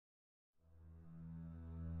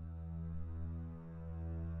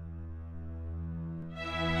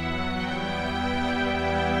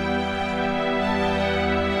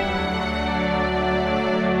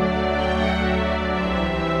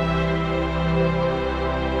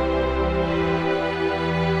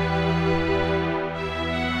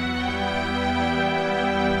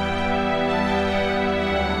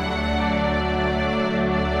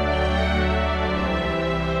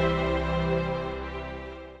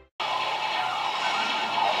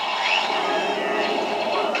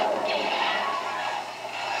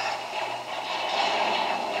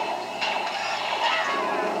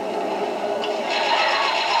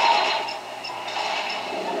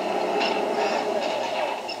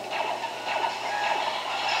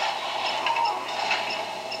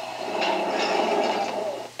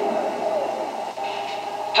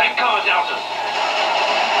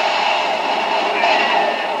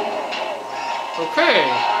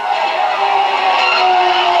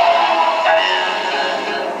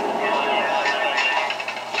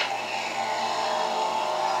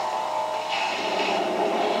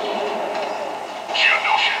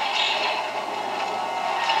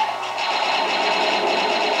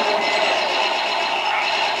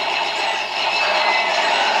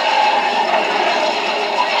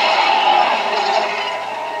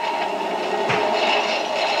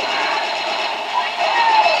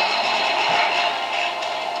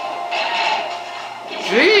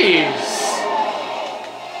Jeez!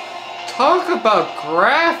 Talk about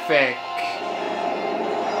graphic!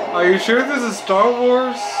 Are you sure this is Star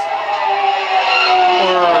Wars?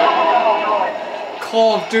 Or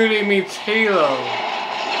Call of Duty meets Halo?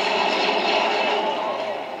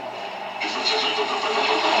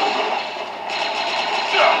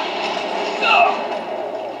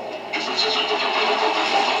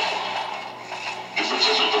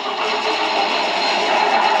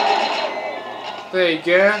 There you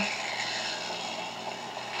go.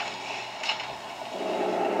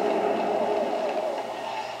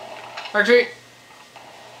 Actually,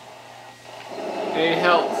 I need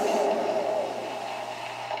health.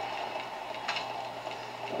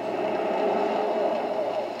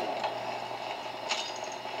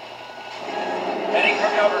 Heading for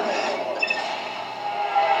cover.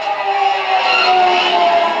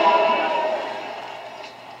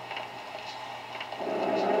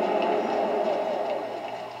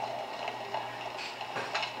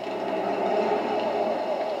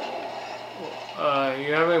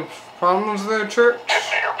 You having problems there, Church?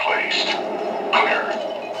 Detonator placed. Clear.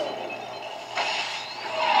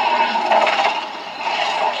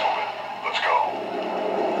 Doors open. Let's go.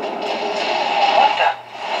 What the?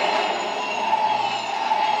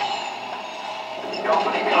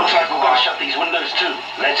 Looks like we've got to shut these windows too.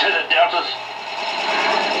 Let's hit it, Doubters.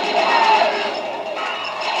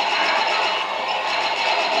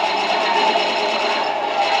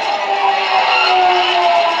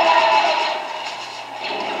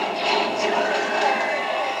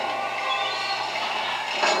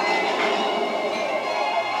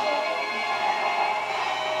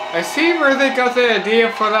 I see where they got the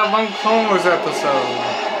idea for that one Clone Wars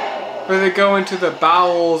episode, where they go into the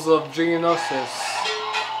bowels of Geonosis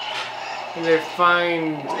and they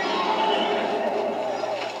find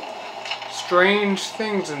strange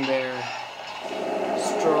things in there.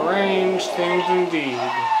 Strange things indeed.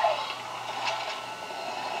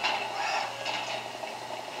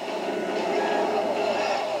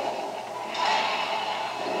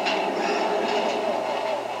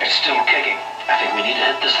 It's still kicking. I think we need to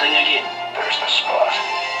hit this thing again. There's the spot.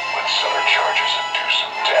 Let's set our charges and do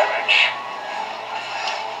some damage.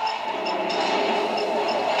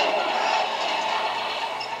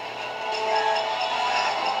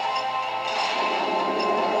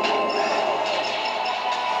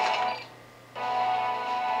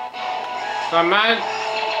 So, man.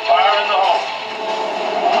 Fire in the hole.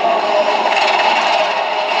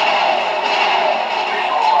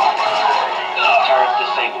 Turret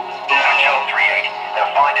disabled. Kill 3-8. Now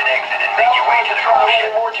find an exit and make your way to the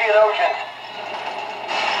dropship. More Geonosians.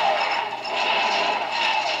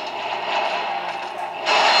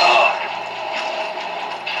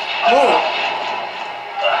 Whoa!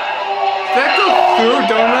 Did that go through,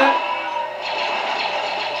 Donut?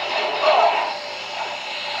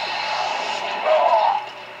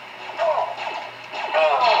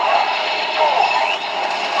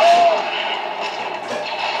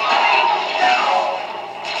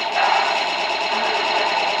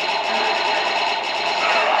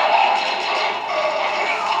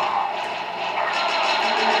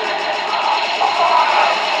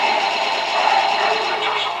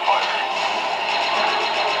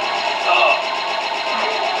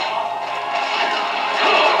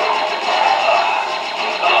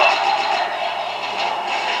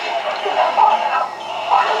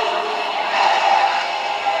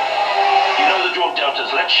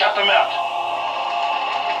 Let's shut them out.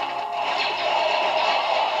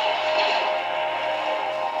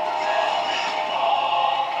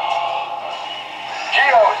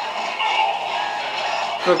 Geos!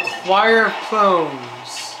 The Choir of Clones.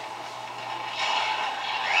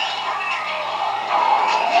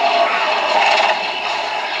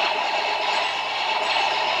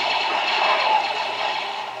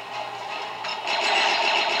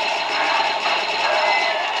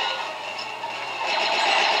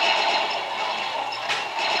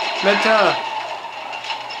 Meta,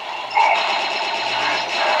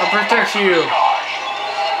 I'll protect you.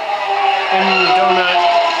 And Donut.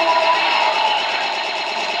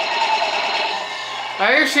 I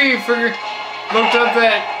actually looked up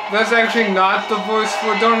that that's actually not the voice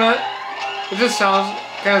for Donut. It just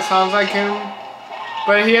kind of sounds like him,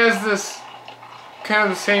 but he has this kind of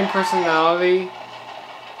the same personality,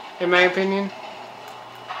 in my opinion.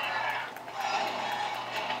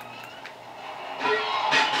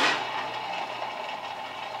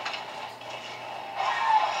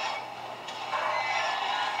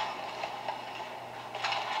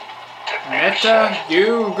 Meta,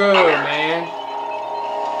 you go, man.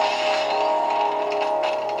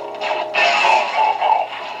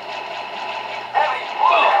 Heavy,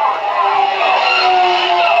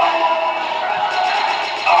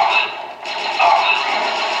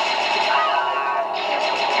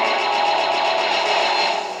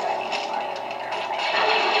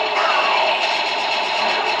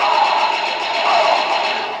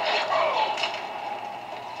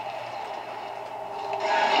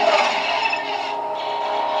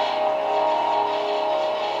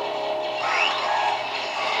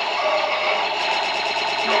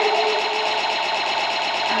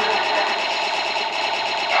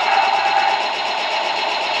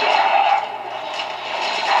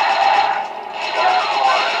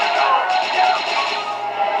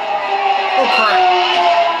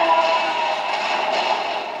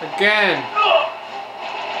 Again.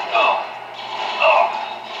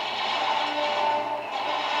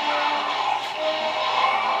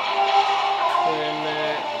 Wait a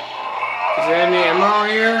minute. Is there any ammo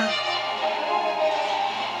here?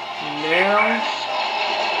 No.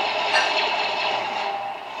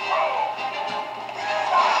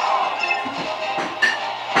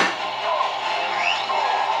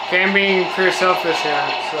 Okay, I'm being pretty selfish here,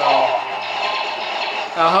 so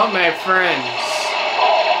I'll help my friends.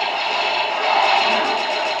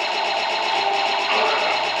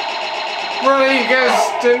 Really, you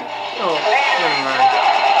guys didn't? Oh, never mind.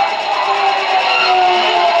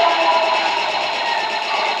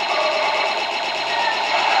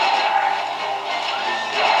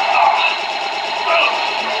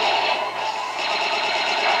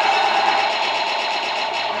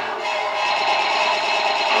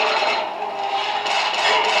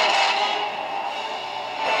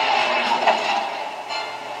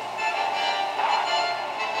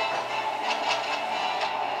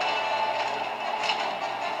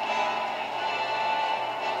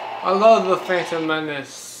 I love the Phantom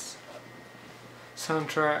Menace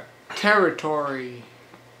soundtrack. Territory.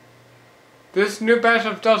 This new batch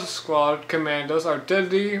of Delta Squad commandos are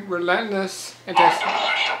deadly, relentless, and I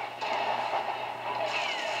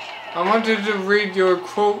wanted to read your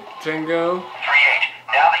quote, Jingo. 3-8.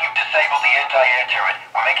 Now that you've disabled the anti-air turret,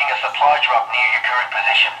 we're making a supply drop near your current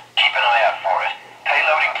position. Keep an eye out for it.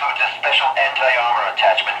 Payload includes a special anti-armor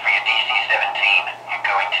attachment for your DC-17. You're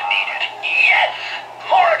going to need it. Yes!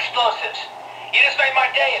 More explosives! You just made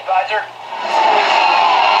my day, advisor.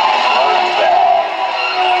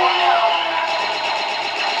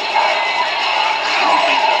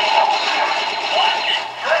 What?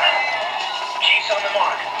 Chief's on the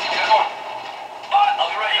mark. Good one. I'll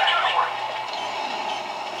be right back.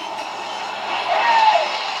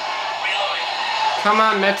 Reloading. Come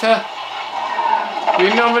on, Meta.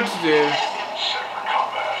 We know what to do. Set for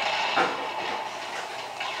combat.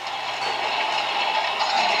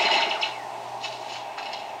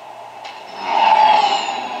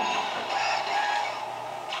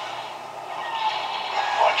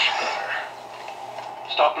 Much better.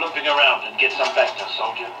 Stop looping around and get some vector,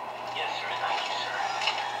 soldier. Yes, sir. Thank you, sir.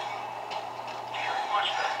 Feeling much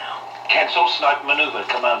better now. Cancel snipe maneuver,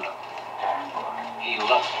 Commando. Heal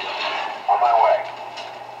up, Delta. On my way.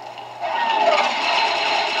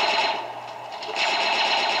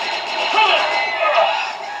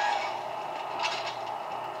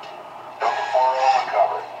 Delta 4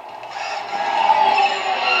 recovered.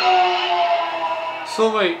 So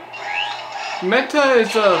wait, Meta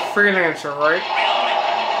is a freelancer, right?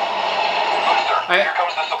 Here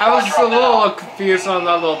comes the supply I was drop a little confused on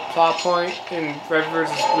that little plot point in Red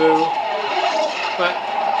vs. Blue, but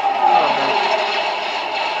oh man.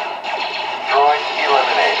 Droid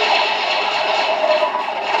eliminated.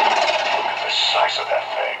 Look at the size of that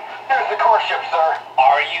thing. Here's the core ship, sir.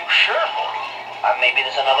 Are you sure, Morty? Maybe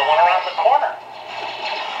there's another one around the corner.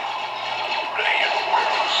 Ready and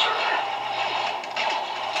willing, sir.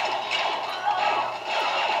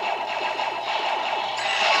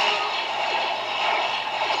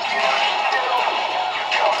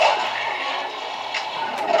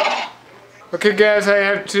 Okay guys, I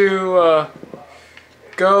have to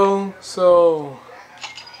go, so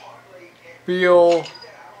we'll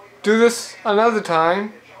do this another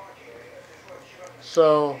time.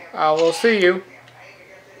 So I will see you.